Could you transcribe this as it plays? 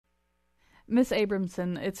Miss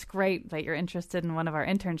Abramson, it's great that you're interested in one of our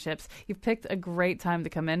internships. You've picked a great time to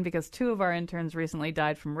come in because 2 of our interns recently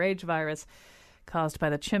died from rage virus caused by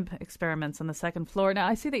the chimp experiments on the second floor. Now,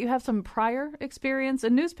 I see that you have some prior experience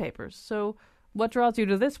in newspapers. So what draws you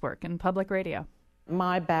to this work in public radio?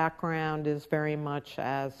 My background is very much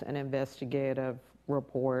as an investigative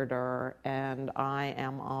reporter, and I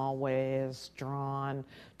am always drawn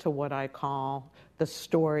to what I call the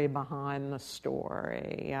story behind the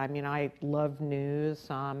story. I mean, I love news.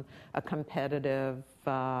 I'm a competitive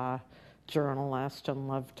journalist and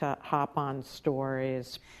love to hop on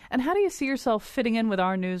stories. And how do you see yourself fitting in with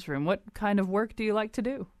our newsroom? What kind of work do you like to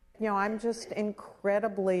do? You know, I'm just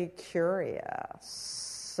incredibly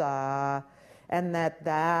curious. And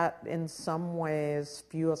that in some ways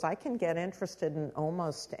fuels, I can get interested in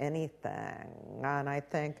almost anything. And I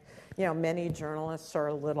think, you know, many journalists are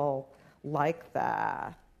a little like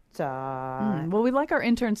that. Well, we'd like our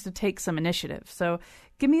interns to take some initiative. So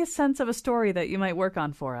give me a sense of a story that you might work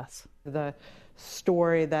on for us. The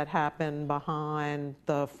story that happened behind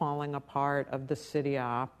the falling apart of the City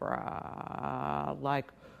Opera,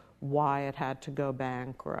 like why it had to go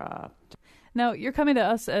bankrupt. Now, you're coming to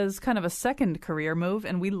us as kind of a second career move,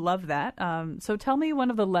 and we love that. So tell me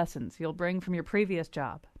one of the lessons you'll bring from your previous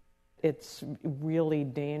job. It's really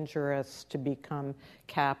dangerous to become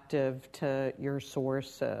captive to your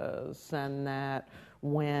sources, and that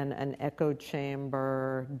when an echo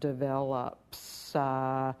chamber develops,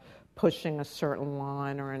 pushing a certain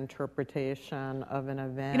line or interpretation of an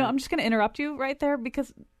event. You know, I'm just going to interrupt you right there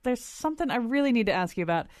because there's something I really need to ask you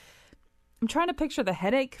about. I'm trying to picture the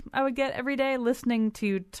headache I would get every day listening to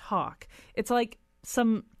you talk. It's like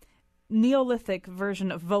some Neolithic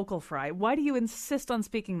version of vocal fry. Why do you insist on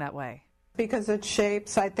speaking that way? Because it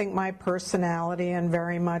shapes, I think, my personality and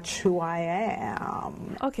very much who I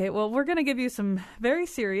am. Okay, well, we're going to give you some very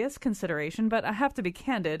serious consideration, but I have to be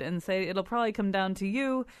candid and say it'll probably come down to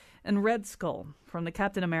you and Red Skull from the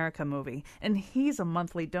Captain America movie, and he's a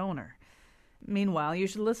monthly donor. Meanwhile, you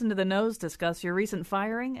should listen to the Nose discuss your recent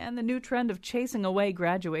firing and the new trend of chasing away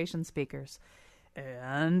graduation speakers.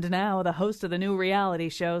 And now, the host of the new reality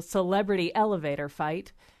show, Celebrity Elevator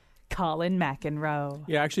Fight, Colin McEnroe.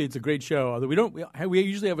 Yeah, actually, it's a great show. Although we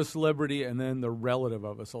usually have a celebrity and then the relative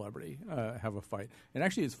of a celebrity have a fight. And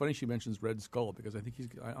actually, it's funny she mentions Red Skull because I think he's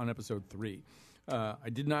on episode 3. I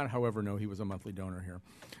did not, however, know he was a monthly donor here.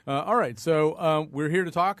 All right, so we're here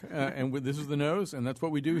to talk, and this is The Nose, and that's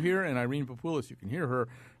what we do here. And Irene Papoulis, you can hear her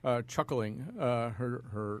chuckling,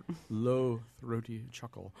 her low, throaty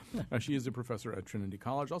chuckle. She is a professor at Trinity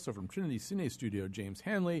College, also from Trinity Cine Studio, James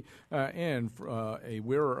Hanley, and a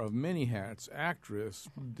wearer of many hats, actress,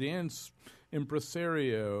 dance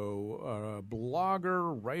impresario,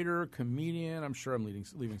 blogger, writer, comedian. I'm sure I'm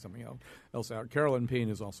leaving something else out. Carolyn Payne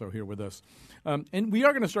is also here with us. And we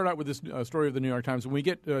are going to start out with this story of the New York Times. When we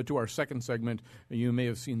get to our second segment, you may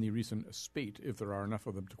have seen the recent spate, if there are enough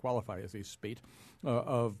of them to qualify as a spate,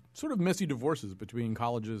 of sort of messy divorces between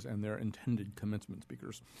colleges and their intended commencement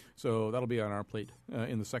speakers. So that'll be on our plate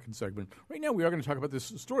in the second segment. Right now we are going to talk about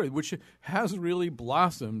this story, which has really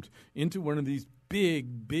blossomed into one of these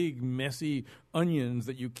big, messy onions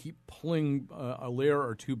that you keep pulling a layer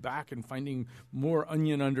or two back and finding more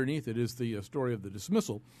onion underneath. It is the story of the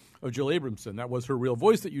dismissal of Jill Abramson. That was her real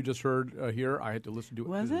voice that you just heard here. I had to listen to it.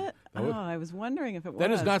 Was it? I was wondering if it was.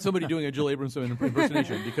 That is not somebody doing a Jill Abramson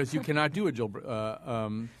impersonation because you cannot do a Jill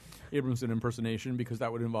Abramson impersonation because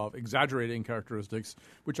that would involve exaggerating characteristics,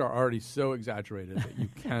 which are already so exaggerated that you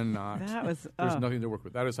cannot. There's nothing to work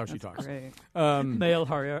with. That is how she talks. Great. Male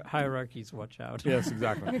hierarchies, watch out. Yes,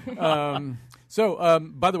 exactly. So,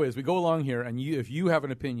 by the way, as we go along here, and if you have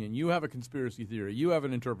an opinion, you have a conspiracy theory, you have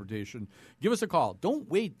an interpretation, give us a call. Don't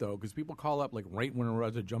wait, though, because people call up like right when we're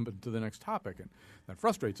about to jump into the next topic, and that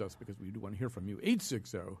frustrates us because we do want to hear from you.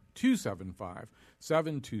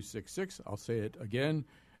 860-275-7266. I'll say it again.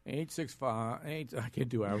 865. I can't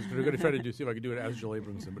do it. I was going to try to see if I could do it as Jill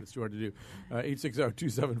Abramson, but it's too hard to do.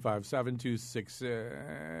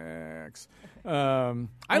 860-275-7266.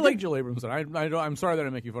 I like Jill Abramson. I'm sorry that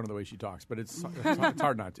I'm making fun of the way she talks, but it's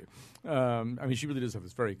hard not to. I mean, she really does have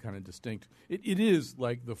this very kind of distinct. It is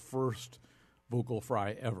like the first vocal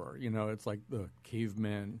fry ever. You know, it's like the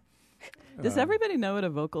caveman. Does everybody know what a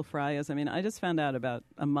vocal fry is? I mean, I just found out about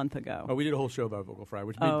a month ago. Oh, we did a whole show about vocal fry,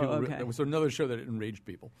 which made people. Okay. It was another show that enraged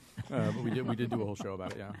people, but we did do a whole show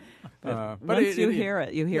about it. Yeah, but once you hear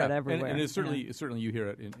it everywhere, and it's certainly you hear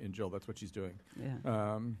it in Jill. That's what she's doing.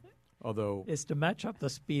 Yeah. Although is to match up the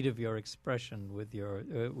speed of your expression with your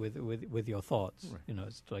with your thoughts. Right. You know,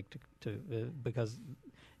 it's like to because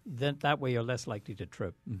then that way you're less likely to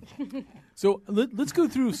trip. So let's go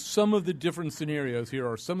through some of the different scenarios here,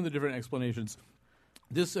 or some of the different explanations.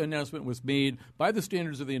 This announcement was made by the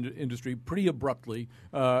standards of the industry pretty abruptly.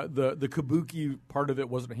 The kabuki part of it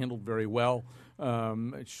wasn't handled very well.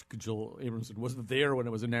 Jill Abramson wasn't there when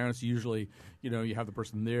it was announced. Usually, you have the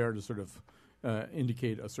person there to sort of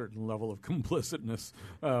indicate a certain level of complicitness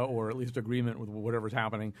or at least agreement with whatever's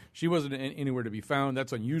happening. She wasn't anywhere to be found.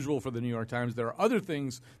 That's unusual for the New York Times. There are other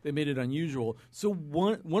things that made it unusual. So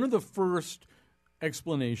one of the first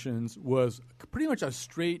explanations was pretty much a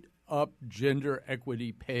straight up gender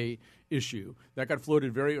equity pay issue that got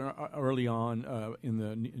floated very early on in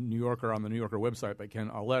the New Yorker, on the New Yorker website by Ken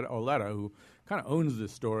Auletta, who kind of owns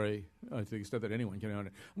this story to the extent that anyone can own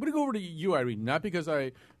it. I'm going to go over to you, Irene, not because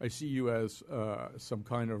I see you as some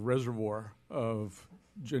kind of reservoir of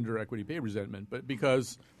gender equity pay resentment, but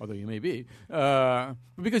because, although you may be, but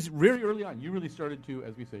because very early on you really started to,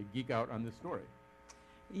 as we say, geek out on this story.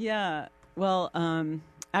 Yeah. Well,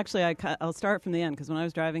 actually, I'll start from the end, because when I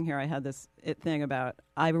was driving here, I had this thing about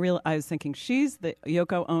I was thinking she's the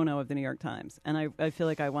Yoko Ono of the New York Times, and I feel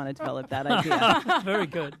like I want to develop that idea. Very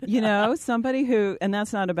good. Somebody who, and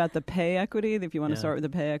that's not about the pay equity. If you want to start with the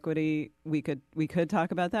pay equity, we could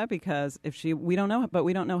talk about that, because we don't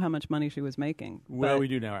know how much money she was making. Well, we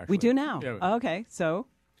do now. Actually, we do now. Yeah. Okay, so.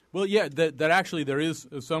 Well, yeah, that actually there is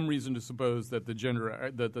some reason to suppose that the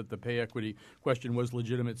the pay equity question was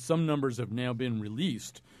legitimate. Some numbers have now been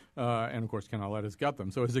released, and of course Ken Auletta's got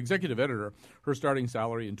them. So as executive editor, her starting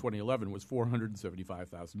salary in 2011 was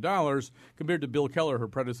 $475,000, compared to Bill Keller, her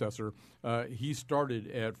predecessor. He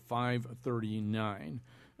started at $539,000.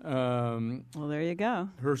 Well, there you go.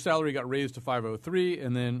 Her salary got raised to $503,000,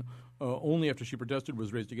 and then only after she protested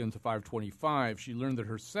was raised again to $525,000. She learned that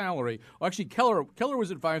her salary. Well, actually, Keller was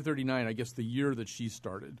at $539,000, I guess, the year that she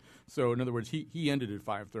started. So in other words, he ended at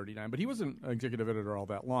 $539,000, but he wasn't executive editor all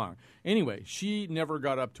that long. Anyway, she never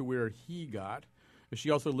got up to where he got. She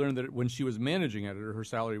also learned that when she was managing editor, her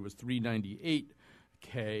salary was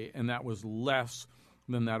 $398,000, and that was less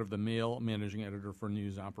than that of the male managing editor for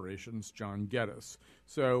news operations, John Geddes.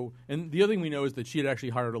 So, and the other thing we know is that she had actually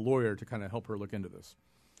hired a lawyer to kind of help her look into this.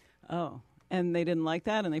 Oh, and they didn't like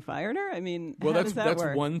that, and they fired her? I mean, well, how does that work?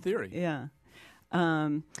 That's one theory. Yeah.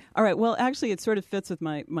 All right. Well, actually, it sort of fits with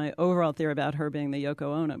my overall theory about her being the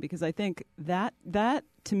Yoko Ono, because I think that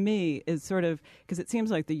to me is sort of, because it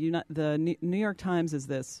seems like the New York Times is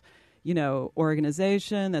this,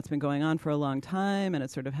 organization that's been going on for a long time, and it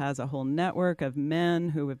sort of has a whole network of men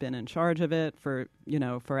who have been in charge of it for,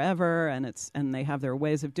 forever, and they have their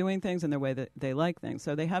ways of doing things and their way that they like things.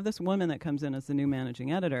 So they have this woman that comes in as the new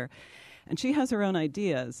managing editor, and she has her own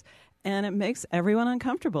ideas, and it makes everyone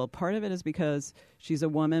uncomfortable. Part of it is because she's a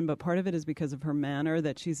woman, but part of it is because of her manner,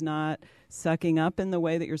 that she's not sucking up in the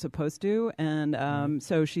way that you're supposed to. And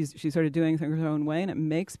so she's sort of doing things her own way, and it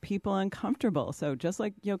makes people uncomfortable. So just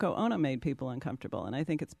like Yoko Ono made people uncomfortable. And I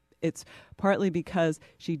think it's partly because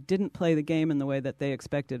she didn't play the game in the way that they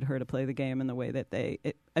expected her to play the game, in the way that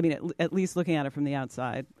at least looking at it from the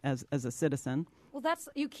outside as a citizen. Well,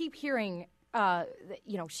 you keep hearing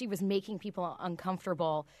she was making people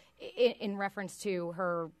uncomfortable in reference to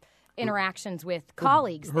her interactions with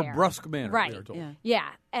colleagues her there. brusque manner, right? We are told. Yeah.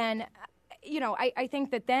 And I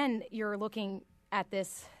think that then you're looking at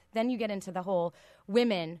this. Then you get into the whole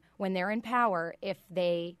women, when they're in power, if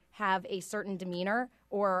they have a certain demeanor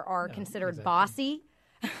or are considered bossy.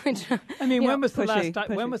 I mean, when was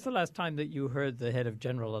pushy. the last time that you heard the head of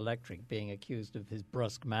General Electric being accused of his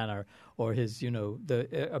brusque manner or his,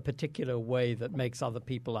 a particular way that makes other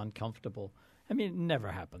people uncomfortable? I mean, it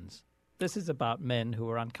never happens. This is about men who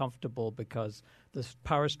are uncomfortable because the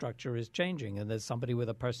power structure is changing, and there's somebody with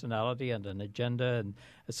a personality and an agenda and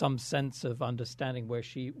some sense of understanding where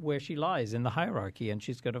she lies in the hierarchy, and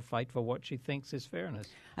she's going to fight for what she thinks is fairness.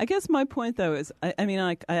 I guess my point, though, is I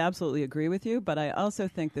absolutely agree with you, but I also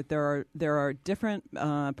think that there are different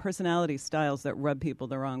personality styles that rub people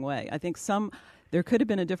the wrong way. I think there could have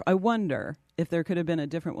been I wonder if there could have been a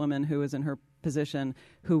different woman who was in her position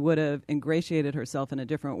who would have ingratiated herself in a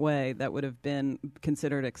different way that would have been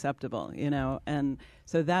considered acceptable, and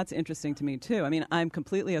so that's interesting to me too. I mean, I'm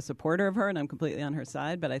completely a supporter of her and I'm completely on her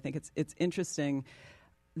side, but I think it's interesting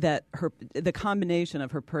that the combination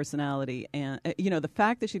of her personality and the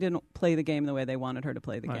fact that she didn't play the game the way they wanted her to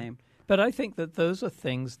play the game. But I think that those are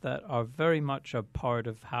things that are very much a part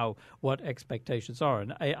of what expectations are.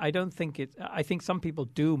 And I don't think I think some people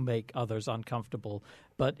do make others uncomfortable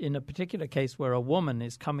But in a particular case where a woman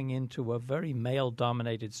is coming into a very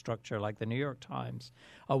male-dominated structure like the New York Times,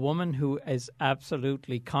 a woman who is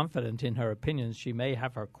absolutely confident in her opinions, she may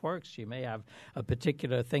have her quirks, she may have a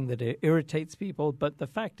particular thing that irritates people, but the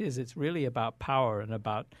fact is it's really about power and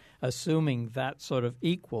about assuming that sort of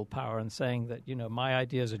equal power and saying that, my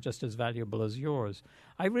ideas are just as valuable as yours.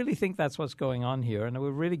 I really think that's what's going on here, and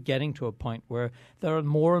we're really getting to a point where there are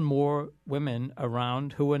more and more women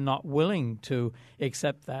around who are not willing to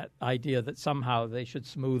accept that idea that somehow they should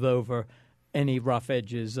smooth over any rough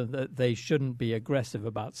edges and that they shouldn't be aggressive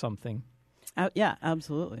about something. Yeah,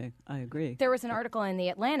 absolutely. I agree. There was an article in The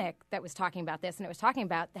Atlantic that was talking about this, and it was talking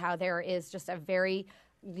about how there is just a very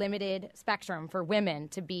limited spectrum for women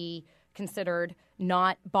to be considered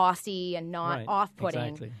not bossy and not off-putting,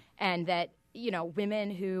 exactly. and that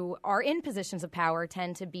women who are in positions of power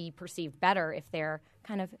tend to be perceived better if they're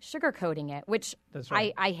kind of sugarcoating it, which That's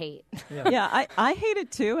right. I hate. Yeah, I hate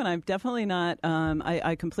it too, and I'm definitely not.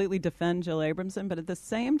 I completely defend Jill Abramson, but at the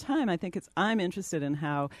same time, I think I'm interested in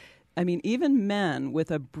how. I mean, even men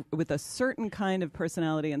with a certain kind of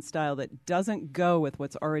personality and style that doesn't go with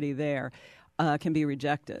what's already there can be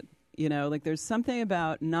rejected. There's something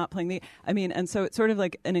about not playing and so it's sort of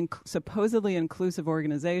like an supposedly inclusive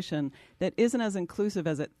organization that isn't as inclusive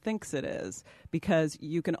as it thinks it is, because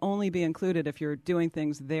you can only be included if you're doing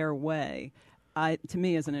things their way. To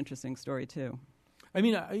me, is an interesting story too. I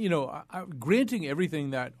mean, granting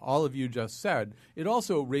everything that all of you just said, it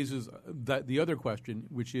also raises the other question,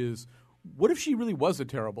 which is, what if she really was a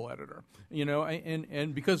terrible editor?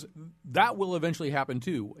 And because that will eventually happen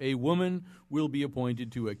too. A woman will be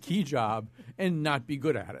appointed to a key job and not be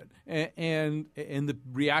good at it, and the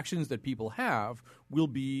reactions that people have will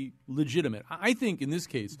be legitimate. I think in this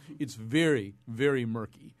case it's very, very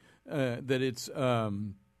murky. That it's.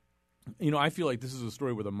 I feel like this is a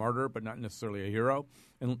story with a martyr, but not necessarily a hero,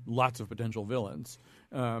 and lots of potential villains.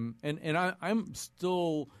 I'm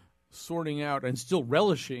still sorting out and still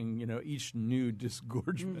relishing, each new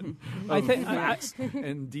disgorgement of facts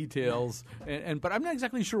and details. But I'm not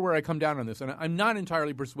exactly sure where I come down on this, and I'm not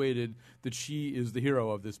entirely persuaded that she is the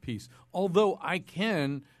hero of this piece. Although I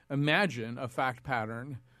can imagine a fact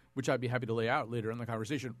pattern, which I'd be happy to lay out later in the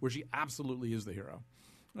conversation, where she absolutely is the hero.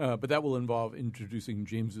 But that will involve introducing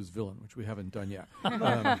James's villain, which we haven't done yet.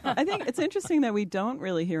 I think it's interesting that we don't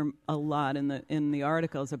really hear a lot in the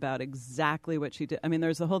articles about exactly what she did. I mean,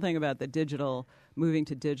 there's the whole thing about the digital, moving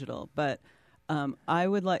to digital. But I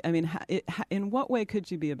would like, in what way could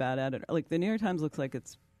she be a bad editor? Like, the New York Times looks like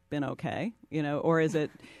it's been okay, or is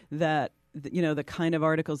it that the kind of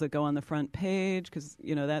articles that go on the front page, because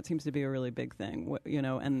that seems to be a really big thing,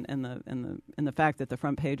 and the fact that the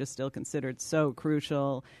front page is still considered so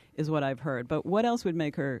crucial is what I've heard. But what else would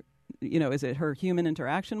make her, is it her human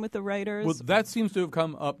interaction with the writers? Well, that seems to have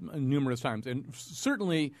come up numerous times, and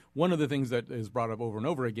certainly one of the things that is brought up over and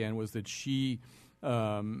over again was that she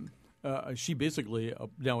basically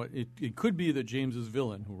now it could be that James's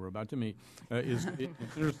villain, who we're about to meet, there's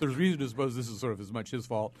reason to suppose this is sort of as much his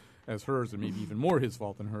fault as hers, and maybe even more his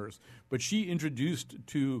fault than hers. But she introduced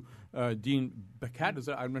to Dean Beckett,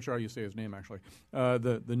 I'm not sure how you say his name actually,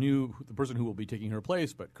 the person who will be taking her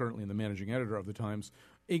place, but currently the managing editor of the Times,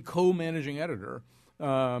 a co-managing editor.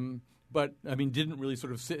 But, didn't really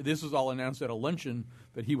sort of say, this was all announced at a luncheon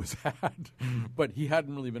that he was at, but he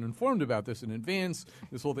hadn't really been informed about this in advance,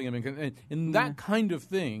 this whole thing. And that kind of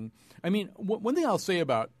thing, one thing I'll say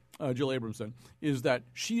about Jill Abramson is that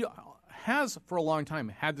she has for a long time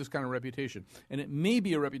had this kind of reputation, and it may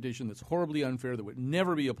be a reputation that's horribly unfair, that would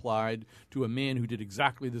never be applied to a man who did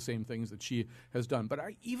exactly the same things that she has done. But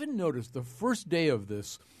I even noticed the first day of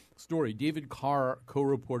this story, David Carr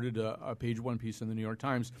co-reported a page one piece in the New York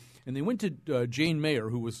Times, and they went to Jane Mayer,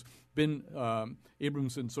 who was been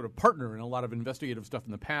Abramson's sort of partner in a lot of investigative stuff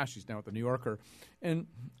in the past. She's now at the New Yorker. And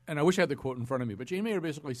I wish I had the quote in front of me, but Jane Mayer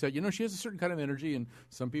basically said, she has a certain kind of energy, and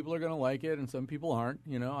some people are going to like it, and some people aren't.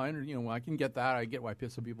 I can get that. I get why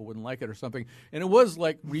some people wouldn't like it or something. And it was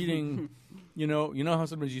like reading, how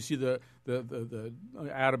sometimes you see the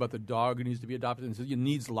ad about the dog who needs to be adopted and says it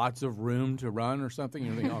needs lots of room to run or something.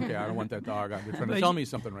 And you think, okay, I don't want that dog. They're trying to tell me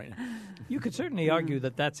something right now. You could certainly argue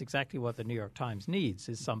that that's exactly what the New York Times needs,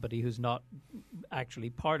 is somebody who's not actually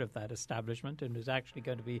part of that establishment and who's actually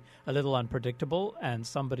going to be a little unpredictable, and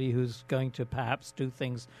somebody who's going to perhaps do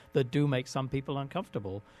things that do make some people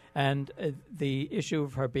uncomfortable. And the issue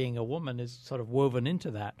of her being a woman is sort of woven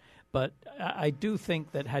into that. But I do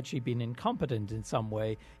think that had she been incompetent in some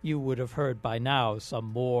way, you would have heard by now some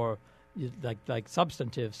more like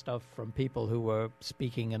substantive stuff from people who were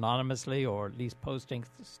speaking anonymously or at least posting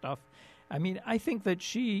stuff. I mean, I think that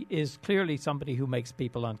she is clearly somebody who makes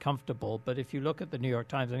people uncomfortable. But if you look at the New York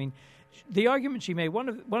Times, I mean, the argument she made, one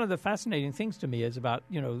of the fascinating things to me is about,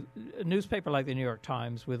 a newspaper like the New York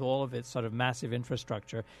Times with all of its sort of massive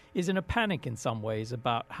infrastructure is in a panic in some ways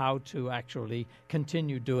about how to actually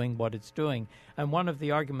continue doing what it's doing. And one of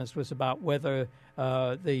the arguments was about whether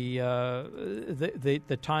the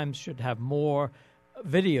Times should have more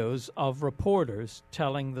videos of reporters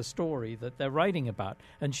telling the story that they're writing about.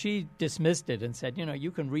 And she dismissed it and said, you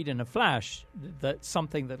can read in a flash that's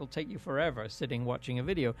something that'll take you forever sitting watching a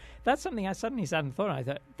video. That's something I suddenly sat and thought, I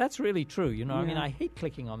thought, that's really true. I mean, I hate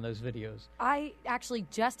clicking on those videos. I actually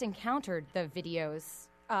just encountered the videos.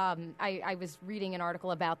 I was reading an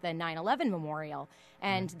article about the 9/11 memorial,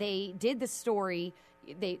 and they did the story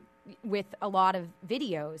with a lot of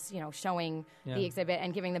videos, showing the exhibit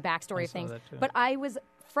and giving the backstory of things. But I was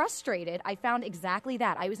frustrated. I found exactly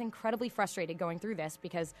that. I was incredibly frustrated going through this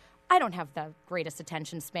because I don't have the greatest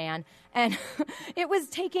attention span. And it was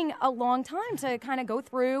taking a long time to kind of go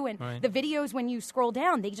through. And the videos, when you scroll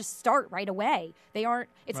down, they just start right away. They aren't,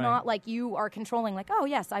 it's not like you are controlling, like, oh,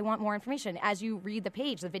 yes, I want more information. As you read the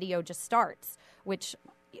page, the video just starts, which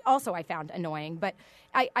also I found annoying. But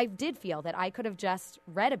I did feel that I could have just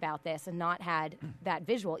read about this and not had that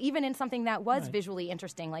visual, even in something that was visually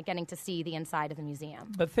interesting, like getting to see the inside of the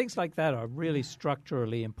museum. But things like that are really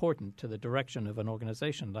structurally important to the direction of an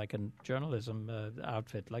organization, like a journalism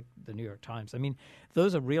outfit like the New York Times. I mean,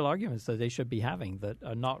 those are real arguments that they should be having that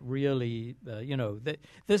are not really,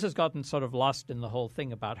 this has gotten sort of lost in the whole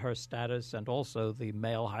thing about her status and also the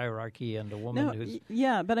male hierarchy and a woman who's...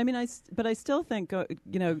 Yeah, but I mean, I still think,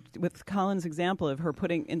 with Colin's example of her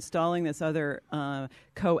installing this other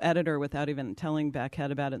co-editor without even telling Beckhead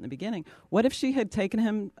about it in the beginning. What if she had taken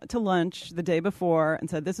him to lunch the day before and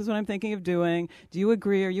said, "This is what I'm thinking of doing. Do you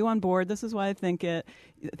agree? Are you on board? This is why I think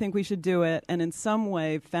we should do it," and in some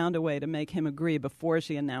way found a way to make him agree before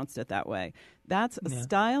she announced it that way. That's a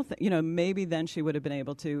style thing. Maybe then she would have been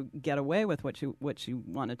able to get away with what she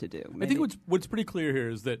wanted to do. Maybe. I think what's pretty clear here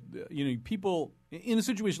is that people in a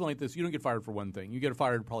situation like this, you don't get fired for one thing. You get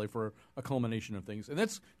fired probably for a culmination of things, and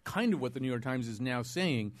that's kind of what the New York Times is now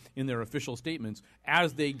saying in their official statements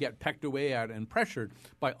as they get pecked away at and pressured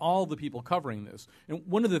by all the people covering this. And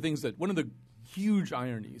one of the huge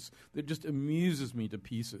ironies that just amuses me to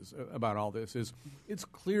pieces about all this is it's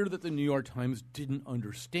clear that the New York Times didn't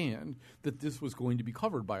understand that this was going to be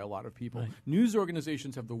covered by a lot of people. Right. News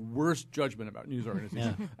organizations have the worst judgment about news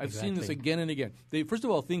organizations. I've seen this again and again. They, first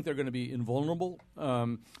of all, think they're going to be invulnerable.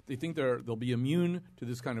 They think they'll be immune to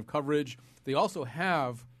this kind of coverage. They also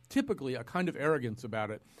have typically a kind of arrogance about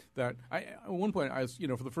it that at one point, I was,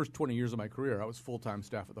 for the first 20 years of my career, I was full-time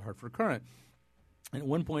staff at the Hartford Courant. And at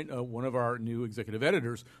one point, one of our new executive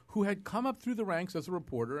editors, who had come up through the ranks as a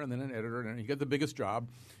reporter and then an editor, and he got the biggest job,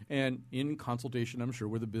 and in consultation, I'm sure,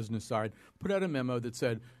 with the business side, put out a memo that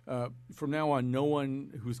said, from now on, no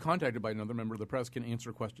one who's contacted by another member of the press can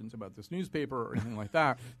answer questions about this newspaper or anything like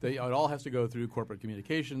that. It all has to go through corporate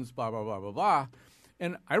communications, blah, blah, blah, blah, blah.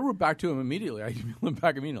 And I wrote back to him immediately. I emailed him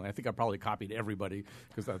back immediately. I think I probably copied everybody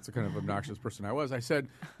because that's the kind of obnoxious person I was. I said,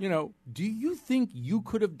 do you think you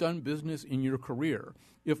could have done business in your career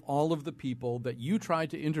if all of the people that you tried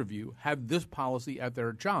to interview had this policy at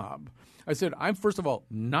their job? I said, I'm first of all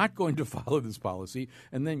not going to follow this policy,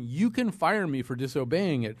 and then you can fire me for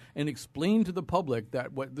disobeying it and explain to the public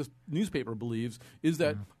that what this newspaper believes is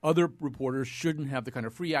that other reporters shouldn't have the kind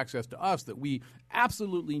of free access to us that we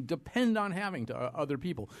absolutely depend on having to other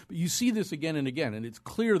people. But you see this again and again, and it's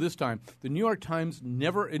clear this time the New York Times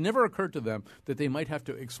it never occurred to them that they might have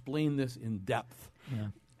to explain this in depth.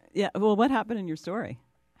 Yeah. Well, what happened in your story?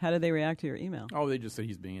 How did they react to your email? Oh, they just said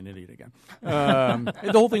he's being an idiot again.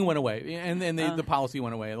 The whole thing went away, and then the policy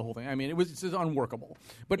went away. The whole thing. I mean, it's just unworkable.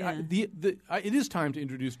 But it is time to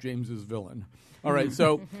introduce James's villain. All right.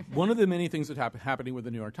 So one of the many things that happening with the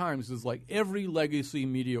New York Times is like every legacy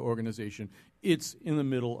media organization, it's in the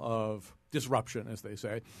middle of disruption, as they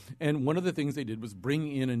say. And one of the things they did was bring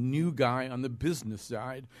in a new guy on the business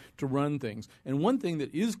side to run things. And one thing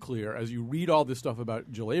that is clear as you read all this stuff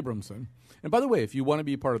about Jill Abramson, and by the way, if you want to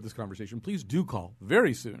be part of this conversation, please do call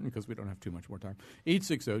very soon because we don't have too much more time,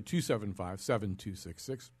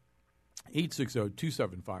 860-275-7266.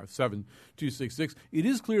 860-275-7266. It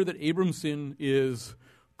is clear that Abramson is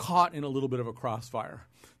caught in a little bit of a crossfire.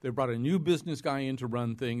 They brought a new business guy in to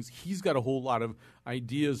run things. He's got a whole lot of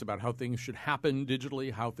ideas about how things should happen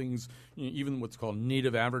digitally, how things, even what's called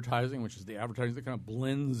native advertising, which is the advertising that kind of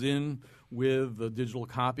blends in with the digital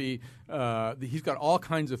copy. He's got all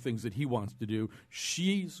kinds of things that he wants to do.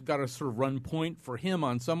 She's got to sort of run point for him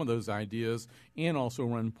on some of those ideas and also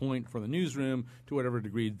run point for the newsroom to whatever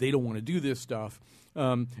degree they don't want to do this stuff.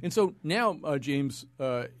 And so now, James,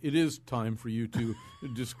 it is time for you to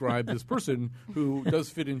describe this person who does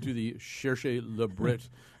fit into the cherchez le Brit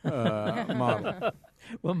model.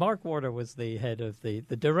 Well, Mark Warner was the head of the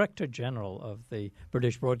Director General of the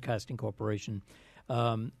British Broadcasting Corporation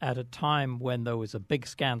at a time when there was a big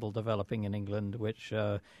scandal developing in England, which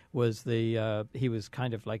was he was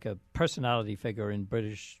kind of like a personality figure in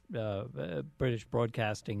British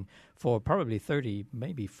broadcasting for probably 30,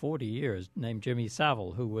 maybe 40 years, named Jimmy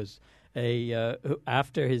Savile, who was who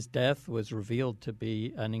after his death was revealed to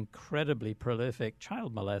be an incredibly prolific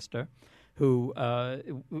child molester who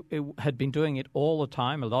had been doing it all the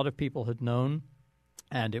time. A lot of people had known,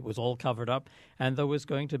 and it was all covered up. And there was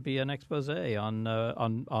going to be an expose on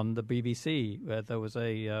the BBC. There was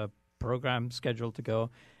a program scheduled to go,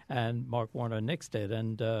 and Mark Warner nixed it.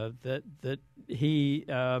 And the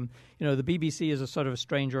BBC is a sort of a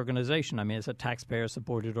strange organization. I mean, it's a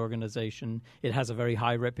taxpayer-supported organization. It has a very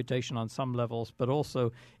high reputation on some levels, but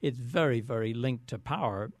also it's very, very linked to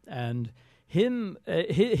power. And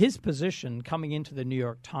his position coming into the New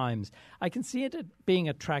York Times, I can see it being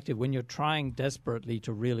attractive when you're trying desperately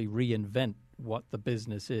to really reinvent what the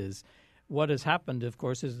business is. What has happened, of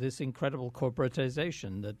course, is this incredible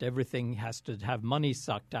corporatization that everything has to have money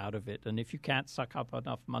sucked out of it, and if you can't suck up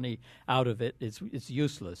enough money out of it, it's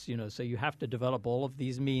useless. So you have to develop all of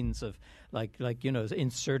these means of like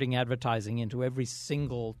inserting advertising into every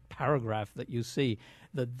single paragraph that you see.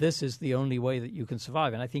 That this is the only way that you can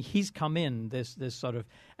survive. And I think he's come in, this sort of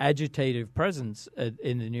agitative presence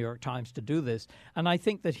in the New York Times to do this. And I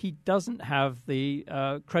think that he doesn't have the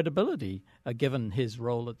credibility given his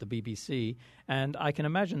role at the BBC. And I can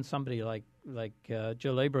imagine somebody like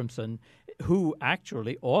Jill Abramson, who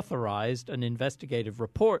actually authorized an investigative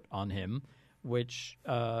report on him, which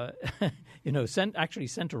sent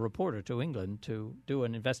a reporter to England to do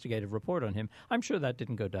an investigative report on him. I'm sure that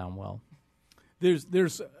didn't go down well.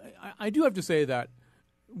 I do have to say that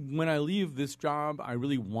when I leave this job, I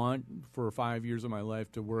really want for 5 years of my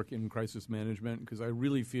life to work in crisis management, because I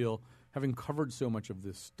really feel, having covered so much of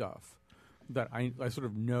this stuff, that I sort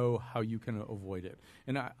of know how you can avoid it.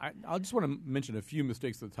 And I just want to mention a few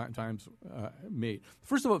mistakes that the Times made.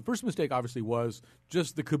 First of all, the first mistake obviously was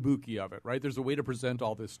just the kabuki of it, right? There's a way to present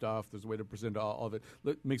all this stuff. There's a way to present all of it.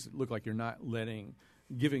 Makes it look like you're not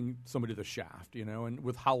giving somebody the shaft, and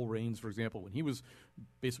with Howell Raines, for example, when he was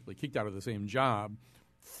basically kicked out of the same job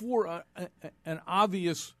for an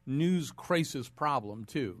obvious news crisis problem,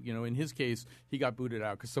 too. In his case, he got booted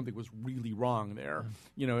out because something was really wrong there,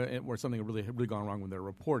 or something had really gone wrong with their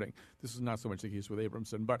reporting. This is not so much the case with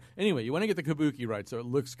Abramson. But anyway, you want to get the kabuki right so it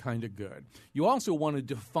looks kind of good. You also want to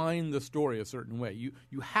define the story a certain way.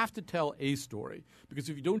 You have to tell a story, because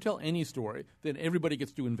if you don't tell any story, then everybody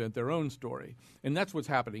gets to invent their own story. And that's what's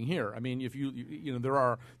happening here. I mean, if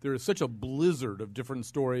there is such a blizzard of different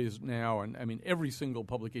stories now, and I mean, every single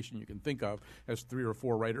publication you can think of has 3 or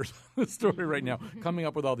 4 writers on the story right now coming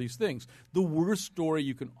up with all these things. The worst story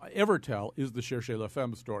you can ever tell is the cherchez la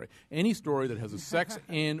femme story. Any story that has a sex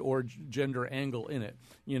and or gender angle in it,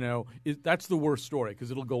 that's the worst story,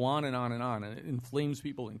 because it'll go on and on and on, and it inflames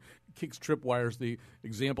people and kicks tripwires. The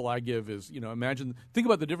example I give is, think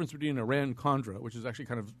about the difference between Iran-Contra, which is actually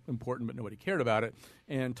kind of important but nobody cared about it,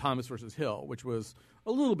 and Thomas versus Hill, which was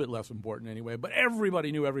a little bit less important anyway, but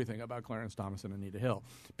everybody knew everything about Clarence Thomas and Anita Hill,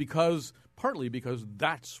 partly because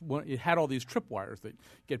that's when it had all these tripwires that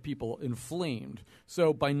get people inflamed.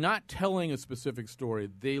 So by not telling a specific story,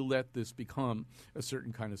 they let this become a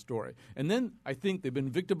certain kind of story. And then I think they've been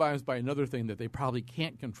victimized by another thing that they probably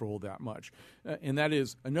can't control that much, and that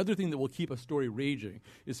is another thing that will keep a story raging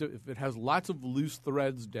is if it has lots of loose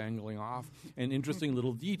threads dangling off and interesting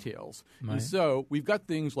little details. Right. And so we've got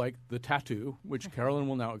things like the tattoo, which Carolyn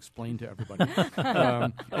will now explain to everybody,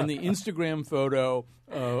 and the Instagram photo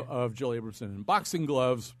of Jill Abramson in boxing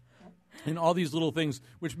gloves, and all these little things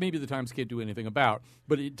which maybe the Times can't do anything about,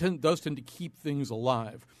 but it does tend to keep things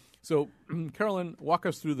alive. So, Carolyn, walk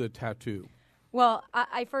us through the tattoo. Well,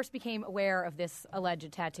 I first became aware of this alleged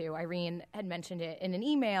tattoo. Irene had mentioned it in an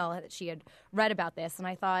email that she had read about this, and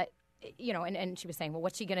I thought, and she was saying, well,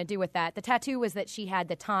 what's she going to do with that? The tattoo was that she had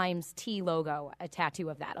the Times T logo, a tattoo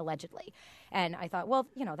of that, allegedly. And I thought, well,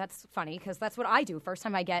 that's funny because that's what I do. First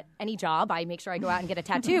time I get any job, I make sure I go out and get a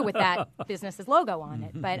tattoo with that business's logo on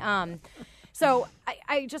it. But so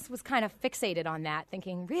I just was kind of fixated on that,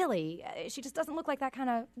 thinking, really, she just doesn't look like that kind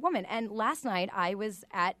of woman. And last night I was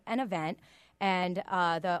at an event, and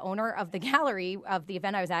the owner of the gallery of the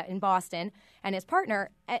event I was at in Boston and his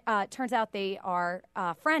partner, turns out they are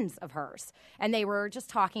friends of hers. And they were just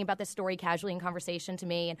talking about this story casually in conversation to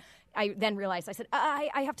me. And I then realized, I said,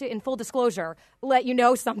 I have to, in full disclosure, let you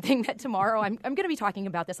know something that tomorrow I'm going to be talking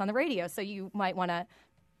about this on the radio. So you might want to,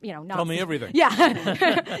 not tell me everything.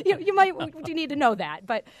 Yeah, you need to know that.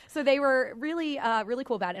 But so they were really, really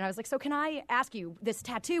cool about it. And I was like, so can I ask you, this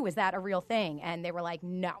tattoo, is that a real thing? And they were like,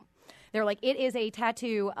 no. They were like, it is a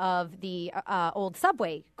tattoo of the old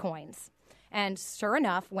subway coins. And sure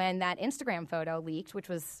enough, when that Instagram photo leaked, which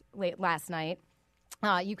was late last night,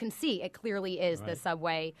 you can see it clearly is the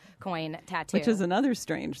subway coin tattoo. Which is another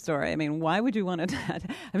strange story. I mean, why would you want to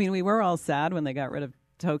I mean, we were all sad when they got rid of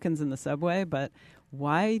tokens in the subway, but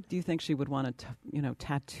why do you think she would want to,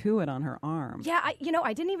 tattoo it on her arm? Yeah,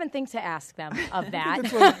 I didn't even think to ask them of that.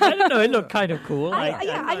 I don't know. It looked kind of cool.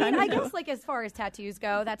 I guess like as far as tattoos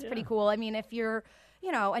go, that's pretty cool. I mean, if you're,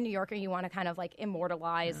 a New Yorker, you want to kind of like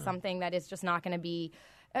immortalize something that is just not going to be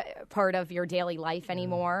part of your daily life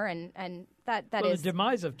anymore, and that is. The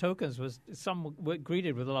demise of tokens was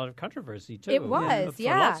greeted with a lot of controversy too. It was, for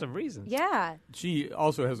lots of reasons. Yeah. She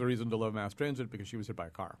also has a reason to love mass transit because she was hit by a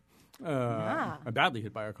car. Badly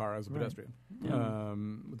hit by a car as a pedestrian.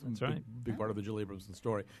 That's right. Big part of the Jill Abramson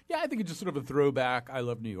story. Yeah, I think it's just sort of a throwback, I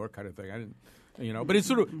love New York kind of thing. I didn't, but it's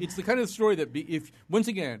it's the kind of story that if once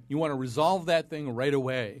again you want to resolve that thing right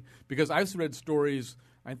away, because I've read stories,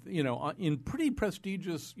 in pretty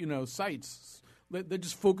prestigious, sites. They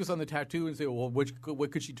just focus on the tattoo and say, well,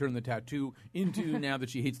 what could she turn the tattoo into now that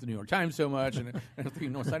she hates the New York Times so much? And I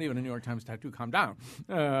think, no, it's not even a New York Times tattoo. Calm down.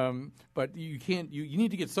 But you can't. You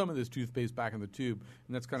need to get some of this toothpaste back in the tube,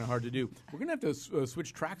 and that's kind of hard to do. We're going to have to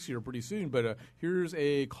switch tracks here pretty soon, but here's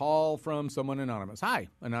a call from someone anonymous. Hi,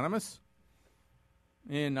 anonymous?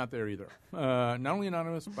 And not there either. Not only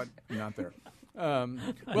anonymous, but not there.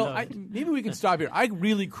 Maybe we can stop here. I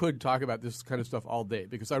really could talk about this kind of stuff all day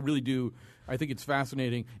because I really do. I think it's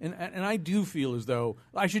fascinating, and I do feel as though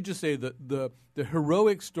I should just say that the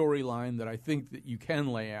heroic storyline that I think that you can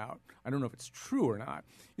lay out. I don't know if it's true or not.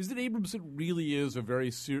 Is that Abramson really is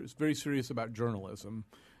very serious about journalism,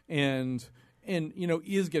 and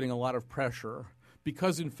is getting a lot of pressure.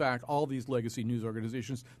 Because, in fact, all these legacy news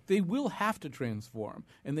organizations, they will have to transform,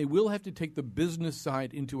 and they will have to take the business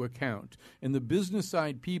side into account. And the business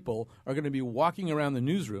side people are going to be walking around the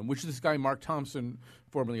newsroom, which this guy Mark Thompson,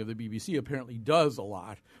 formerly of the BBC, apparently does a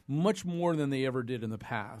lot, much more than they ever did in the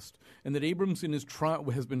past. And that Abramson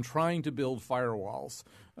has been trying to build firewalls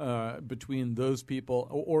between those people,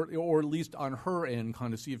 or at least on her end,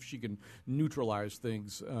 kind of see if she can neutralize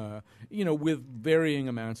things, with varying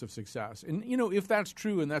amounts of success. And, if that's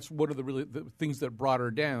true, and that's one of the things that brought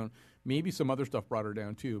her down, maybe some other stuff brought her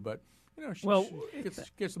down too, but she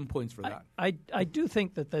gets some points for that. I do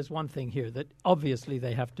think that there's one thing here that obviously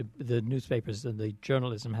the newspapers and the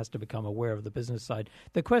journalism has to become aware of the business side.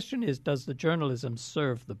 The question is, does the journalism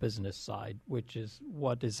serve the business side, which is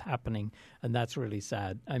what is happening, and that's really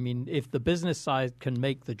sad. I mean, if the business side can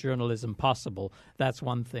make the journalism possible, that's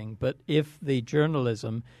one thing. But if the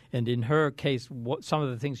journalism, and in her case, some of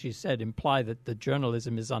the things she said imply that the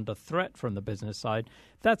journalism is under threat from the business side,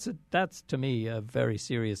 that's to me a very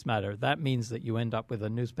serious matter. That means that you end up with a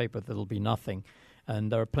newspaper that'll be nothing,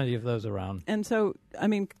 and there are plenty of those around. And so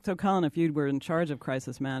Colin, if you were in charge of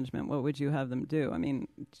crisis management, what would you have them do? I mean,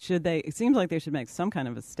 it seems like they should make some kind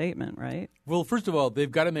of a statement, right? Well, first of all,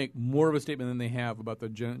 they've got to make more of a statement than they have about the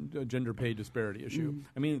gender pay disparity issue.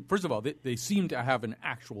 I mean, first of all, they seem to have an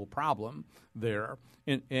actual problem there,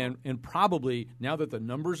 and probably now that the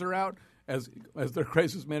numbers are out, as their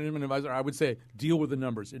crisis management advisor, I would say deal with the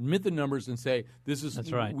numbers, admit the numbers, and say this is that's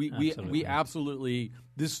right. We absolutely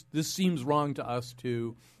this seems wrong to us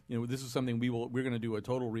too. This is something we're going to do a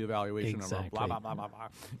total reevaluation of. Blah blah blah blah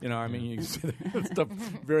blah. I mean, you can say that stuff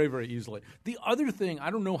very very easily. The other thing, I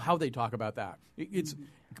don't know how they talk about that. It's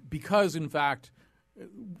because in fact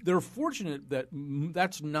they're fortunate that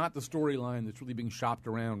that's not the storyline that's really being shopped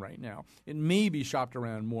around right now. It may be shopped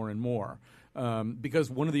around more and more. Because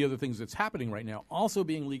one of the other things that's happening right now, also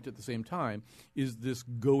being leaked at the same time, is this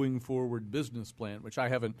going forward business plan, which I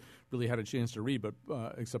haven't really had a chance to read, but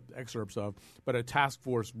except excerpts of, but a task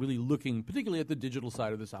force really looking particularly at the digital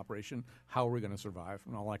side of this operation. How are we going to survive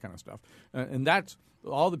and all that kind of stuff. And that's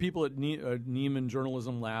all the people at Neiman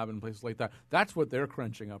Journalism Lab and places like that. That's what they're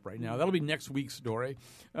crunching up right now. That'll be next week's story.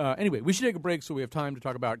 Anyway, we should take a break so we have time to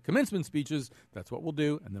talk about commencement speeches. That's what we'll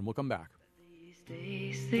do, and then we'll come back. These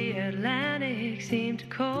days the Atlantic seemed too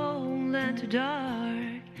cold and too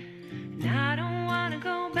dark, and I don't want to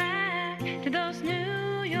go back to those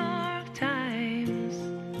New York times,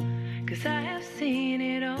 'cause I have seen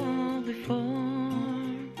it all before.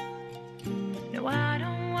 No, I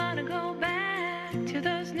don't want to go back to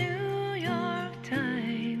those New York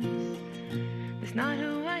times. That's not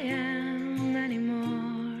who I am anymore.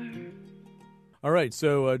 All right,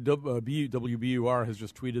 so WBUR has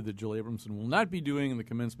just tweeted that Jill Abramson will not be doing the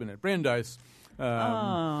commencement at Brandeis.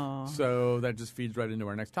 So that just feeds right into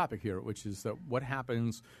our next topic here, which is that what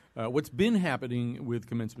happens, what's been happening with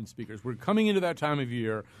commencement speakers. We're coming into that time of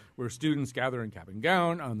year where students gather in cap and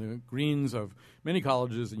gown on the greens of many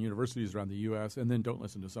colleges and universities around the U.S. and then don't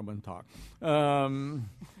listen to someone talk. But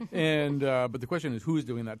the question is, who's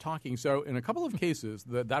doing that talking? So in a couple of cases,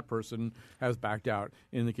 that person has backed out.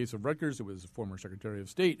 In the case of Rutgers, it was former Secretary of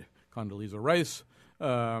State Condoleezza Rice.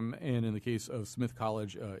 And in the case of Smith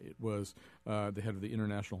College, it was the head of the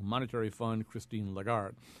International Monetary Fund, Christine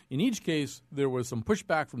Lagarde. In each case, there was some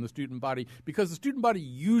pushback from the student body because the student body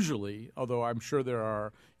usually, although I'm sure there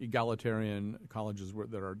are egalitarian colleges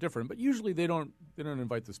that are different, but usually they don't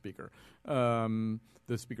invite the speaker.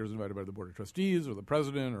 The speaker is invited by the Board of Trustees or the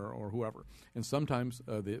president or whoever. And sometimes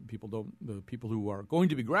the people who are going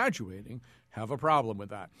to be graduating have a problem with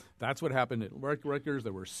that. That's what happened at Rutgers.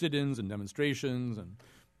 There were sit-ins and demonstrations and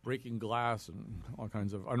breaking glass and all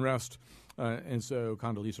kinds of unrest. And so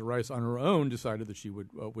Condoleezza Rice on her own decided that she would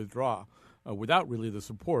withdraw without really the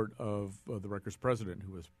support of the Rutgers president,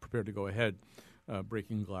 who was prepared to go ahead.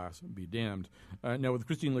 Breaking glass, be damned. Now, with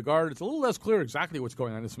Christine Lagarde, it's a little less clear exactly what's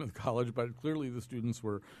going on at Smith College, but clearly the students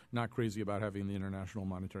were not crazy about having the International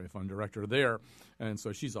Monetary Fund director there, and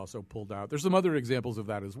so she's also pulled out. There's some other examples of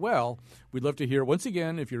that as well. We'd love to hear. Once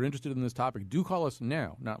again, if you're interested in this topic, do call us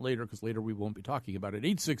now, not later, because later we won't be talking about it.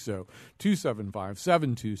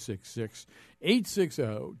 860-275-7266.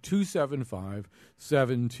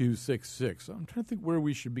 860-275-7266. I'm trying to think where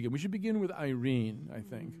we should begin. We should begin with Irene, I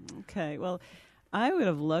think. Okay, well, I would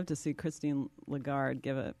have loved to see Christine Lagarde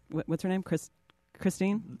give what's her name?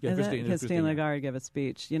 Christine? Yeah, Christine Lagarde give a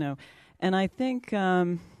speech, And I think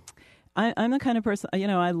I'm the kind of person,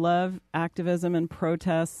 I love activism and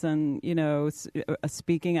protests and,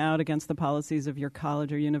 speaking out against the policies of your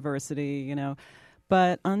college or university,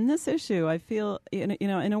 But on this issue, I feel,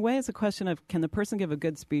 in a way it's a question of can the person give a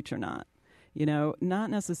good speech or not? Not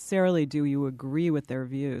necessarily do you agree with their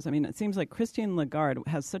views. I mean, it seems like Christine Lagarde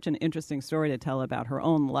has such an interesting story to tell about her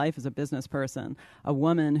own life as a business person, a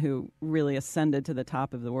woman who really ascended to the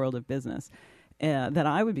top of the world of business, that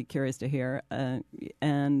I would be curious to hear.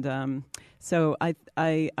 So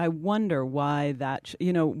I wonder why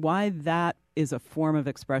that is a form of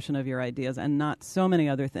expression of your ideas and not so many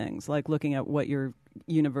other things, like looking at what your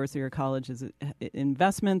university or college's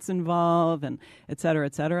investments involve and et cetera,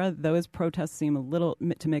 et cetera. Those protests seem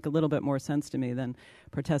to make a little bit more sense to me than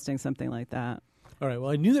protesting something like that. All right.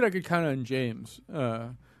 Well, I knew that I could count on James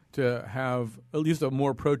to have at least a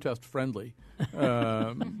more protest-friendly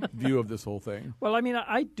view of this whole thing. Well, I mean,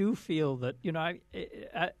 I do feel that,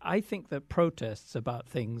 I think that protests about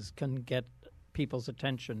things can get people's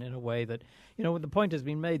attention in a way that, the point has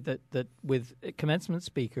been made that with commencement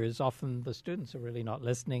speakers, often the students are really not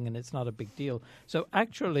listening and it's not a big deal. So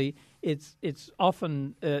actually, it's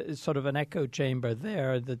often sort of an echo chamber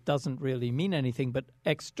there that doesn't really mean anything, but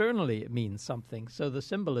externally it means something. So the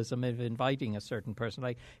symbolism of inviting a certain person,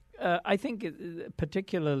 I think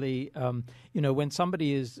particularly, when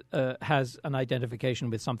somebody has an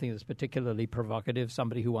identification with something that's particularly provocative,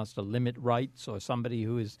 somebody who wants to limit rights or somebody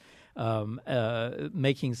who is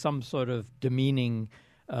making some sort of demeaning,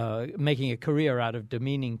 making a career out of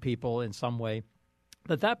demeaning people in some way,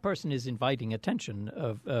 that person is inviting attention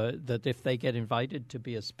of that if they get invited to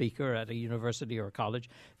be a speaker at a university or a college,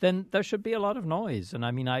 then there should be a lot of noise. And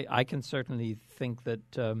I mean, I can certainly think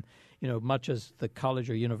that, much as the college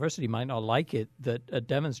or university might not like it, that a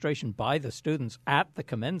demonstration by the students at the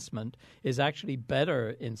commencement is actually better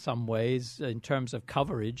in some ways in terms of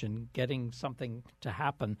coverage and getting something to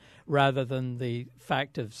happen rather than the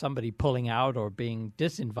fact of somebody pulling out or being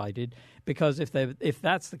disinvited. Because if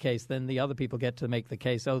that's the case, then the other people get to make the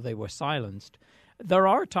case, they were silenced. There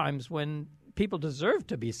are times when people deserve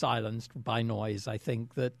to be silenced by noise. I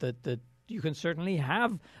think that you can certainly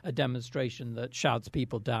have a demonstration that shouts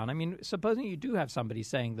people down. I mean, supposing you do have somebody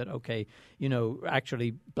saying that, okay,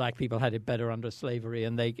 actually black people had it better under slavery,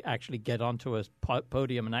 and they actually get onto a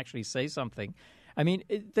podium and actually say something. I mean,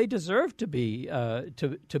 they deserve to be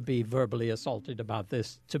verbally assaulted about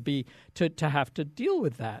this, to have to deal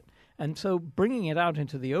with that. And so bringing it out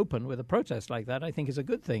into the open with a protest like that, I think, is a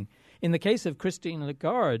good thing. In the case of Christine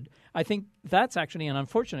Lagarde, I think that's actually an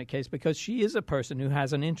unfortunate case because she is a person who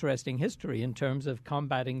has an interesting history in terms of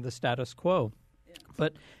combating the status quo.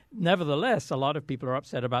 But nevertheless, a lot of people are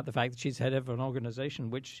upset about the fact that she's head of an organization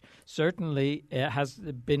which certainly has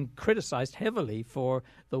been criticized heavily for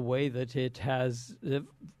the way that it has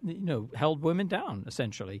held women down,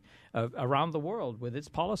 essentially, around the world with its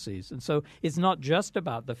policies. And so it's not just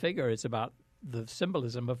about the figure, it's about the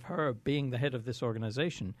symbolism of her being the head of this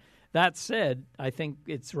organization. That said, I think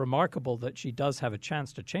it's remarkable that she does have a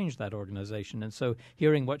chance to change that organization. And so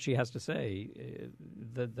hearing what she has to say,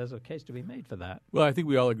 there's a case to be made for that. Well, I think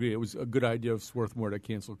we all agree it was a good idea of Swarthmore to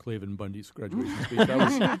cancel Clavin Bundy's graduation speech.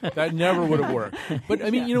 That never would have worked. But, I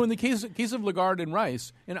mean, in the case of Lagarde and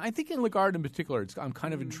Rice, and I think in Lagarde in particular, I'm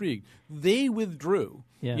kind of intrigued. They withdrew.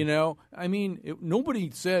 Yeah. I mean,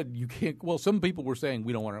 nobody said you can't. Well, some people were saying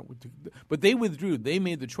we don't want to, but they withdrew. They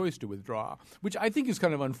made the choice to withdraw, which I think is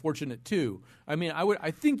kind of unfortunate too. I mean,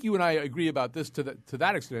 I think you and I agree about this to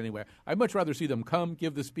that extent anyway. I'd much rather see them come,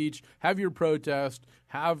 give the speech, have your protest,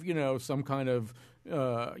 have some kind of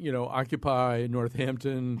Occupy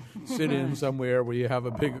Northampton, sit in somewhere where you have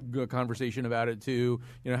a big conversation about it too,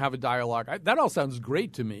 have a dialogue. That all sounds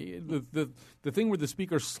great to me. The thing where the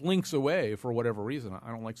speaker slinks away for whatever reason,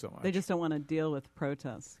 I don't like so much. They just don't want to deal with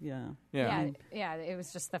protests. Yeah. It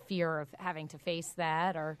was just the fear of having to face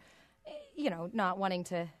that, or not wanting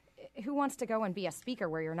to. Who wants to go and be a speaker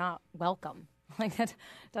where you're not welcome? Like, that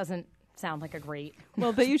doesn't sound like a great.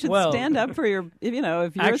 Well, but you should stand up for your.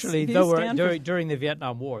 If you're actually, during the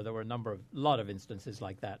Vietnam War, there were a lot of instances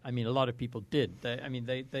like that. I mean, a lot of people did.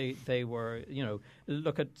 They were.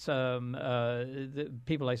 Look at the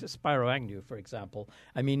people like Spiro Agnew, for example.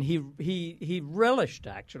 I mean, he relished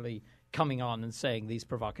actually coming on and saying these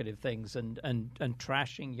provocative things and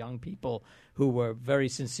trashing young people who were very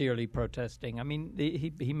sincerely protesting. I mean,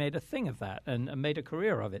 he made a thing of that and made a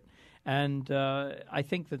career of it. And I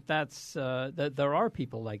think that's that there are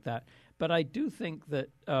people like that. But I do think that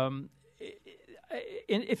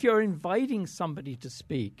if you're inviting somebody to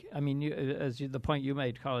speak, I mean, the point you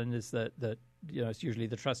made, Colin, is that it's usually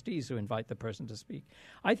the trustees who invite the person to speak.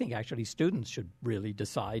 I think actually students should really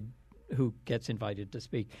decide who gets invited to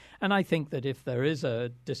speak. And I think that if there is a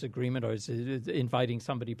disagreement or is inviting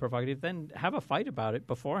somebody provocative, then have a fight about it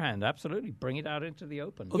beforehand. Absolutely. Bring it out into the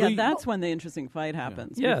open. Yeah, that's when the interesting fight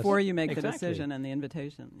happens, before you make the decision and the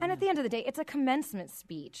invitation. And at the end of the day, it's a commencement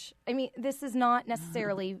speech. I mean, this is not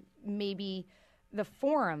necessarily maybe the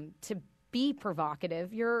forum to be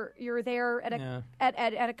provocative. You're there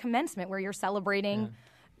at a commencement where you're celebrating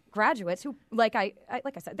graduates who, like I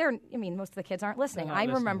said, most of the kids aren't listening. I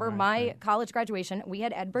remember my college graduation. We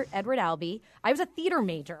had Edward Albee. I was a theater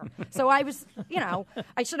major, so I was,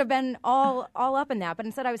 I should have been all up in that. But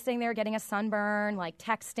instead, I was sitting there getting a sunburn, like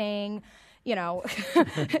texting,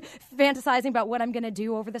 fantasizing about what I'm going to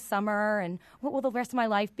do over the summer and what will the rest of my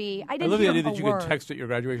life be. I love the idea that you could text at your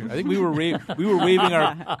graduation. I think we were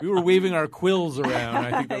waving our quills around.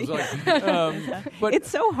 I think that was but it's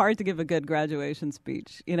so hard to give a good graduation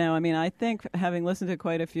speech. I mean, I think having listened to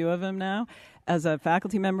quite a few of them now, as a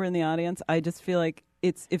faculty member in the audience, I just feel like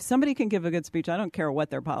if somebody can give a good speech, I don't care what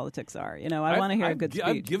their politics are. I want to hear a good speech.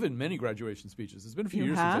 I've given many graduation speeches. It's been a few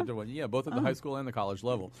years since I've done one. Yeah, both at the high school and the college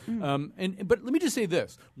level. But let me just say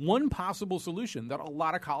this. One possible solution that a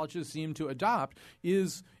lot of colleges seem to adopt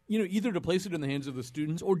is either to place it in the hands of the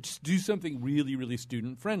students or just do something really, really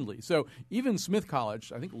student-friendly. So even Smith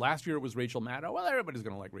College, I think last year it was Rachel Maddow. Well, everybody's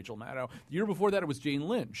going to like Rachel Maddow. The year before that it was Jane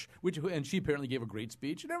Lynch, and she apparently gave a great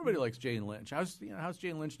speech, and everybody likes Jane Lynch. How's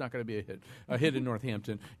Jane Lynch not going to be a hit in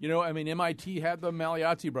Northampton? MIT had the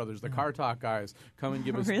Magliazzi brothers, the Car Talk guys, come and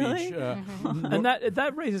give a speech. And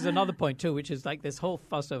that raises another point, too, which is like this whole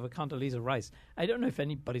fuss over Condoleezza Rice. I don't know if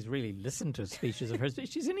anybody's really listened to speeches of hers.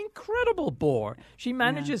 She's an incredible bore. She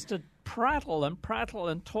manages to prattle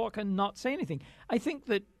and talk and not say anything. I think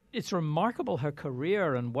that it's remarkable, her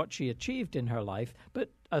career and what she achieved in her life, but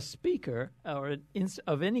a speaker or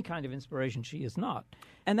of any kind of inspiration, she is not.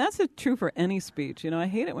 And that's true for any speech. I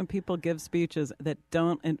hate it when people give speeches that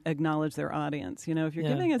don't acknowledge their audience. If you're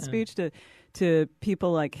giving a speech to to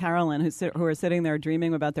people like Carolyn who are sitting there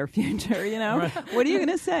dreaming about their future. You know, what are you going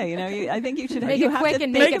to say? You know, I think you should Make you it have quick to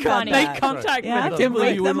and think make it about funny. that. Make contact Yeah, with I can't them.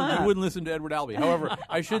 believe you them wouldn't, up. you wouldn't listen to Edward Albee. However,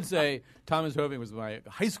 I should say Thomas Hoving was my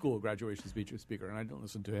high school graduation speaker, and I didn't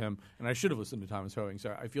listen to him, and I should have listened to Thomas Hoving,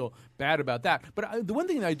 so I feel bad about that. But the one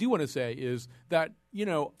thing that I do want to say is that, you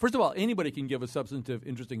know, first of all, anybody can give a substantive,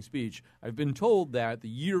 interesting speech. I've been told that the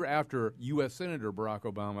year after U.S. Senator Barack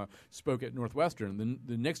Obama spoke at Northwestern,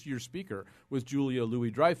 the next year's speaker was Julia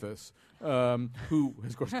Louis-Dreyfus, who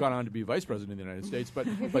has, of course, gone on to be vice president of the United States.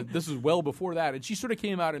 But this is well before that. And she sort of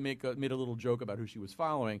came out and made a little joke about who she was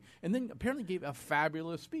following, and then apparently gave a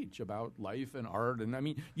fabulous speech about life and art. And, I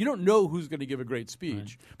mean, you don't know who's going to give a great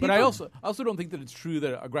speech. Right. But I also don't think that it's true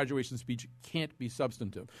that a graduation speech can't be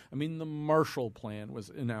substantive. I mean, the Marshall Plan was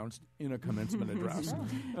announced in a commencement address.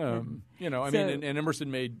 You know, I mean, and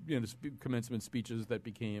Emerson made commencement speeches that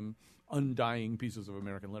became undying pieces of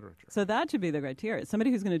American literature. So that should be the criteria.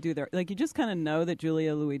 Somebody who's going to do you just kind of know that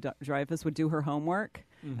Julia Louis-Dreyfus would do her homework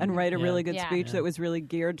and write a really good speech that was really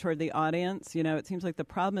geared toward the audience. You know, it seems like the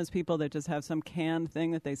problem is people that just have some canned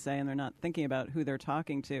thing that they say and they're not thinking about who they're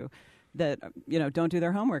talking to, that, you know, don't do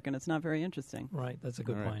their homework, and it's not very interesting. Right, that's a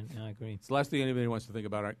good point. Yeah, I agree. It's the last thing anybody wants to think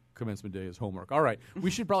about at commencement day is homework. All right,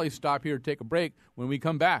 we should probably stop here, take a break. When we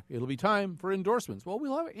come back, it'll be time for endorsements. Well,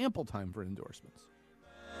 we'll have ample time for endorsements.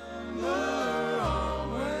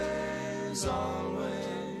 Always,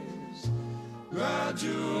 always,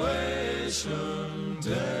 graduation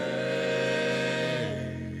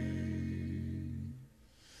day.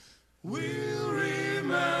 We'll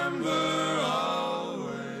remember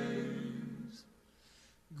always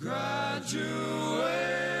graduation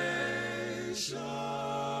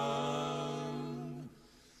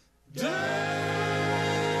day.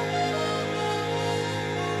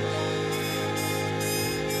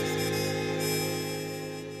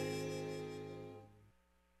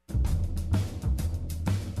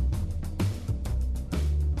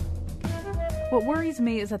 What worries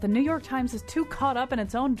me is that the New York Times is too caught up in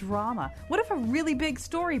its own drama. What if a really big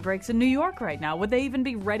story breaks in New York right now? Would they even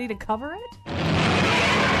be ready to cover it?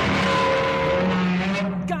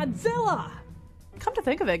 Godzilla! Come to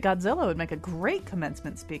think of it, Godzilla would make a great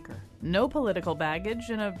commencement speaker. No political baggage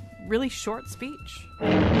and a really short speech.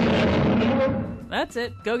 That's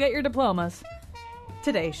it. Go get your diplomas.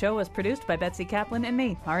 Today's show was produced by Betsy Kaplan and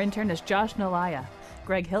me. Our intern is Josh Nalaya.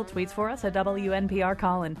 Greg Hill tweets for us at WNPR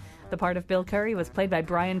Colin. The part of Bill Curry was played by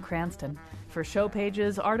Bryan Cranston. For show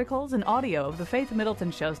pages, articles, and audio of the Faith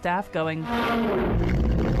Middleton Show staff going...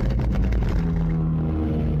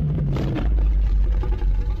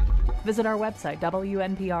 visit our website,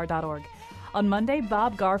 WNPR.org. On Monday,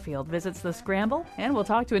 Bob Garfield visits the Scramble, and we'll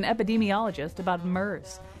talk to an epidemiologist about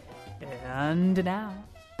MERS. And now,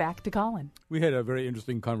 back to Colin. We had a very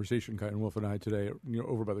interesting conversation, Kyle Wolf and I, today,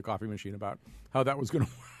 over by the coffee machine about how that was going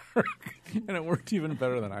to work. And it worked even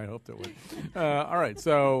better than I hoped it would. All right,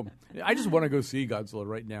 so I just want to go see Godzilla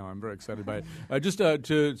right now. I'm very excited by it. Just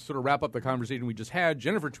to sort of wrap up the conversation we just had,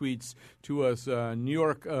 Jennifer tweets to us, New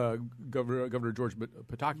York Governor George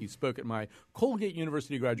Pataki spoke at my Colgate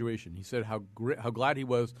University graduation. He said how glad he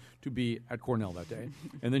was to be at Cornell that day.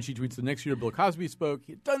 And then she tweets, the next year Bill Cosby spoke.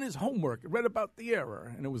 He had done his homework, read about the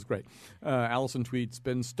error, and it was great. Allison tweets,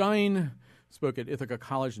 Ben Stein spoke at Ithaca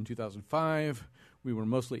College in 2005. We were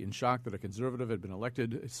mostly in shock that a conservative had been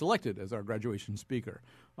selected as our graduation speaker.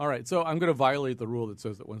 All right, so I'm going to violate the rule that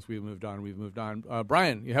says that once we've moved on, we've moved on.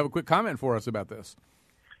 Brian, you have a quick comment for us about this?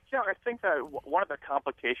 Yeah, I think that one of the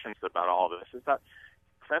complications about all this is that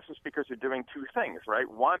commencement speakers are doing two things, right?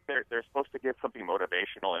 One, they're supposed to give something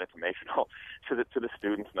motivational and informational to the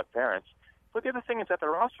students and the parents. But the other thing is that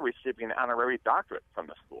they're also receiving an honorary doctorate from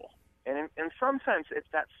the school. And in some sense,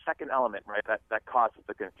 it's that second element, right, that causes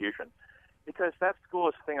the confusion. Because that school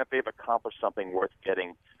is saying that they've accomplished something worth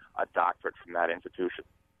getting a doctorate from that institution.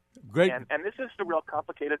 Great. And this is the real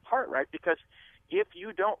complicated part, right? Because if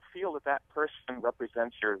you don't feel that that person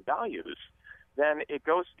represents your values, then it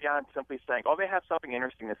goes beyond simply saying, oh, they have something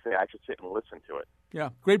interesting to say, I should sit and listen to it. Yeah,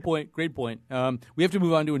 great point, great point. We have to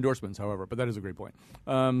move on to endorsements, however, but that is a great point.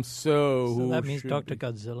 So that means Dr.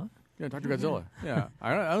 Godzilla? Yeah, Dr. Godzilla. Yeah,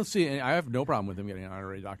 I don't see any, I have no problem with him getting an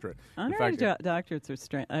honorary doctorate. Honorary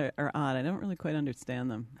doctorates are odd. I don't really quite understand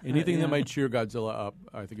them. Anything that might cheer Godzilla up,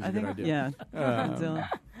 I think is a good idea. Yeah, Godzilla.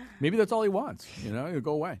 Maybe that's all he wants. It'll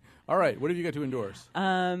go away. All right, what have you got to endorse?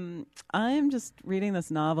 I'm just reading this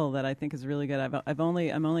novel that I think is really good. I'm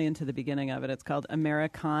only into the beginning of it. It's called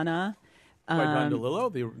Americana. By Don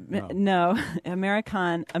DeLillo? No,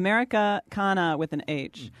 Americana with an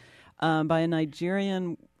H, by a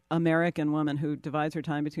Nigerian American woman who divides her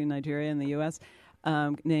time between Nigeria and the U.S.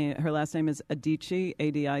 Her last name is Adichie,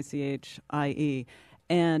 Adichie.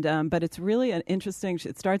 And but it's really an interesting.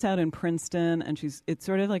 It starts out in Princeton, and it's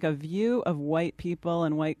sort of like a view of white people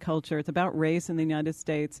and white culture. It's about race in the United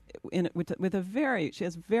States. She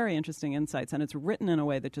has very interesting insights, and it's written in a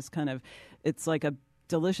way that just kind of, it's like a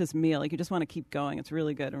delicious meal. Like you just want to keep going. It's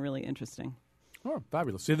really good and really interesting. Oh,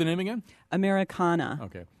 fabulous! Say the name again. Americana.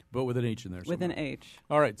 Okay, but with an H in there. With somewhere. an H.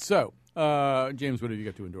 All right. So, James, what have you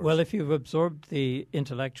got to endorse? Well, if you've absorbed the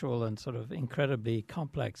intellectual and sort of incredibly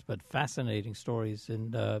complex but fascinating stories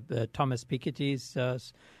in Thomas Piketty's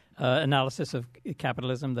analysis of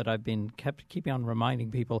capitalism that I've been keeping on reminding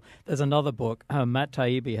people, there's another book. Matt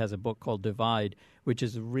Taibbi has a book called Divide, which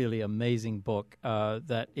is a really amazing book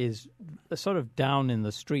that is a sort of down in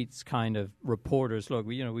the streets kind of reporter's look.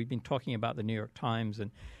 We've been talking about the New York Times,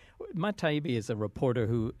 and Matt Taibbi is a reporter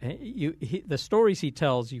who, the stories he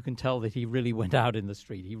tells, you can tell that he really went out in the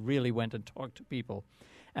street. He really went and talked to people,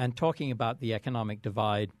 and talking about the economic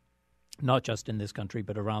divide, not just in this country,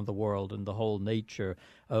 but around the world, and the whole nature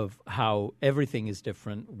of how everything is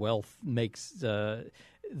different. Wealth makes the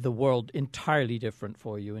world entirely different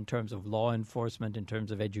for you in terms of law enforcement, in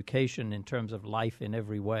terms of education, in terms of life in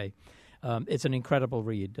every way. It's an incredible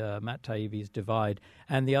read, Matt Taibbi's Divide.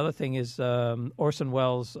 And the other thing is Orson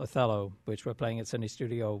Welles' Othello, which we're playing at Cine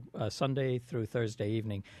Studio Sunday through Thursday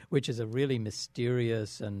evening, which is a really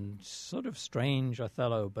mysterious and sort of strange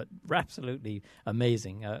Othello, but absolutely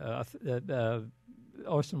amazing.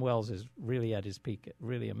 Orson Welles is really at his peak,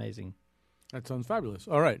 really amazing. That sounds fabulous.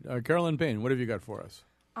 All right, Carolyn Payne, what have you got for us?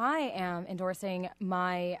 I am endorsing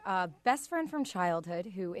my best friend from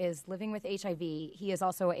childhood who is living with HIV. He is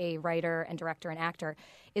also a writer and director and actor,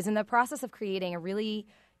 is in the process of creating a really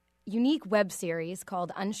unique web series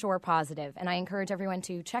called Unsure Positive. And I encourage everyone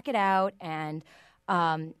to check it out and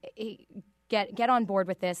get on board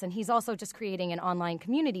with this. And he's also just creating an online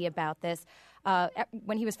community about this.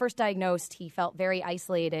 When he was first diagnosed, he felt very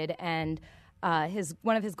isolated, and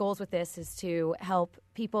one of his goals with this is to help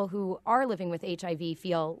people who are living with HIV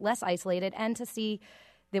feel less isolated and to see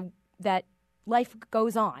that life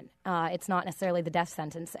goes on. It's not necessarily the death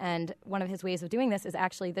sentence. And one of his ways of doing this is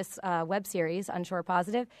actually this web series, Unsure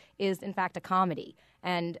Positive, is in fact a comedy.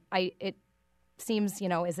 And it seems,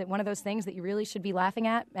 is it one of those things that you really should be laughing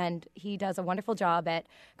at? And he does a wonderful job at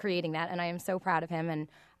creating that, and I am so proud of him. And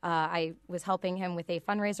I was helping him with a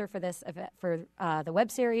fundraiser for this event, for the web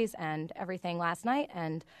series and everything last night,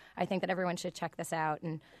 and I think that everyone should check this out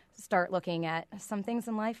and start looking at some things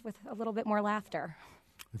in life with a little bit more laughter.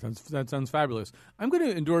 That sounds fabulous. I'm going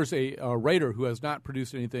to endorse a writer who has not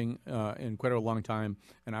produced anything in quite a long time,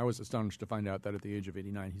 and I was astonished to find out that at the age of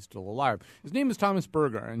 89 he's still alive. His name is Thomas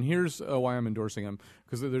Berger, and here's why I'm endorsing him,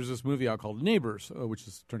 because there's this movie out called Neighbors, which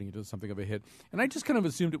is turning into something of a hit, and I just kind of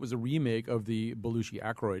assumed it was a remake of the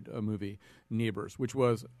Belushi-Aykroyd movie Neighbors, which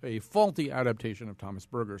was a faulty adaptation of Thomas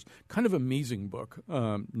Berger's kind of amazing book,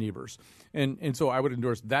 Neighbors. And so I would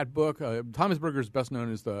endorse that book. Thomas Berger is best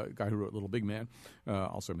known as the guy who wrote Little Big Man,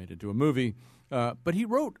 also made it into a movie. But he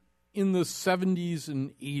wrote in the 70s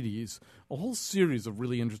and 80s a whole series of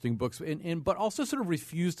really interesting books, but also sort of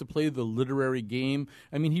refused to play the literary game.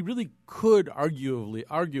 I mean, he really could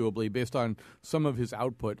arguably, based on some of his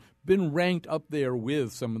output, been ranked up there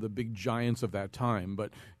with some of the big giants of that time.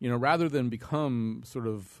 But, rather than become sort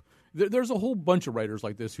of – there's a whole bunch of writers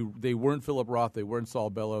like this who they weren't Philip Roth, they weren't Saul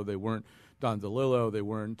Bellow, they weren't Don DeLillo, they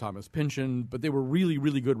weren't Thomas Pynchon, but they were really,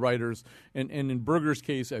 really good writers. And in Berger's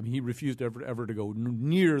case, he refused ever to go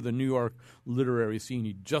near the New York literary scene.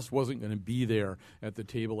 He just wasn't going to be there at the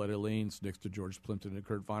table at Elaine's next to George Plimpton and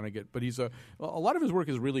Kurt Vonnegut. But he's a lot of his work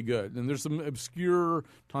is really good. And there's some obscure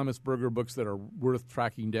Thomas Berger books that are worth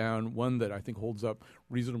tracking down. One that I think holds up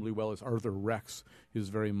reasonably well is Arthur Rex, his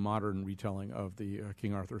very modern retelling of the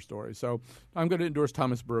King Arthur story. So I'm going to endorse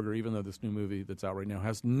Thomas Berger, even though this new movie that's out right now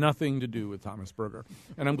has nothing to do with Thomas Berger.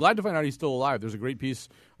 And I'm glad to find out he's still alive. There's a great piece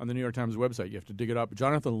on the New York Times website. You have to dig it up.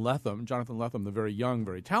 Jonathan Lethem, the very young,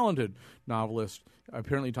 very talented novelist,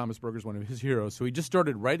 apparently Thomas Berger's one of his heroes. So he just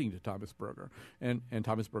started writing to Thomas Berger, and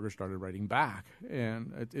Thomas Berger started writing back.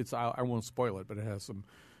 And I won't spoil it, but it has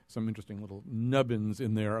some interesting little nubbins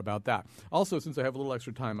in there about that. Also, since I have a little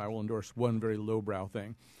extra time, I will endorse one very lowbrow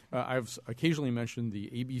thing. I've occasionally mentioned the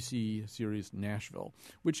ABC series Nashville,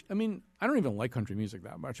 which, I mean, I don't even like country music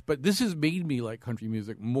that much, but this has made me like country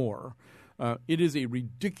music more. It is a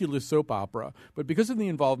ridiculous soap opera, but because of the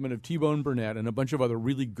involvement of T-Bone Burnett and a bunch of other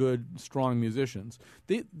really good, strong musicians,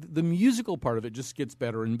 the musical part of it just gets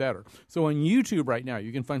better and better. So on YouTube right now,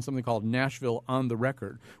 you can find something called Nashville on the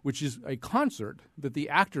Record, which is a concert that the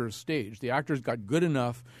actors staged. The actors got good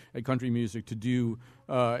enough at country music to do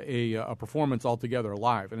a performance altogether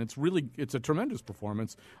live, and it's a tremendous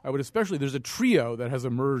performance. I would especially, there's a trio that has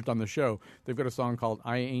emerged on the show. They've got a song called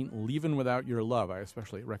 "I Ain't Leavin' Without Your Love." I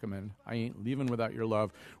especially recommend "I Ain't Leavin' Without Your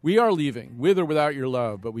Love." We are leaving with or without your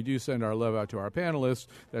love, but we do send our love out to our panelists.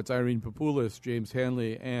 That's Irene Papoulis, James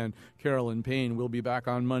Hanley, and Carolyn Payne. We'll be back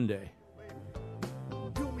on Monday.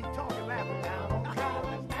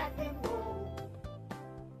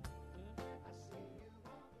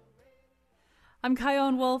 I'm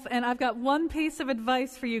Kyone Wolf, and I've got one piece of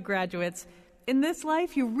advice for you graduates. In this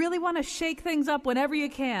life, you really want to shake things up whenever you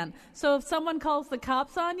can. So if someone calls the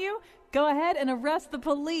cops on you, go ahead and arrest the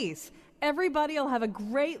police. Everybody will have a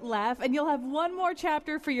great laugh, and you'll have one more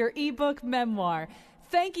chapter for your ebook memoir.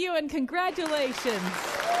 Thank you and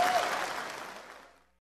congratulations.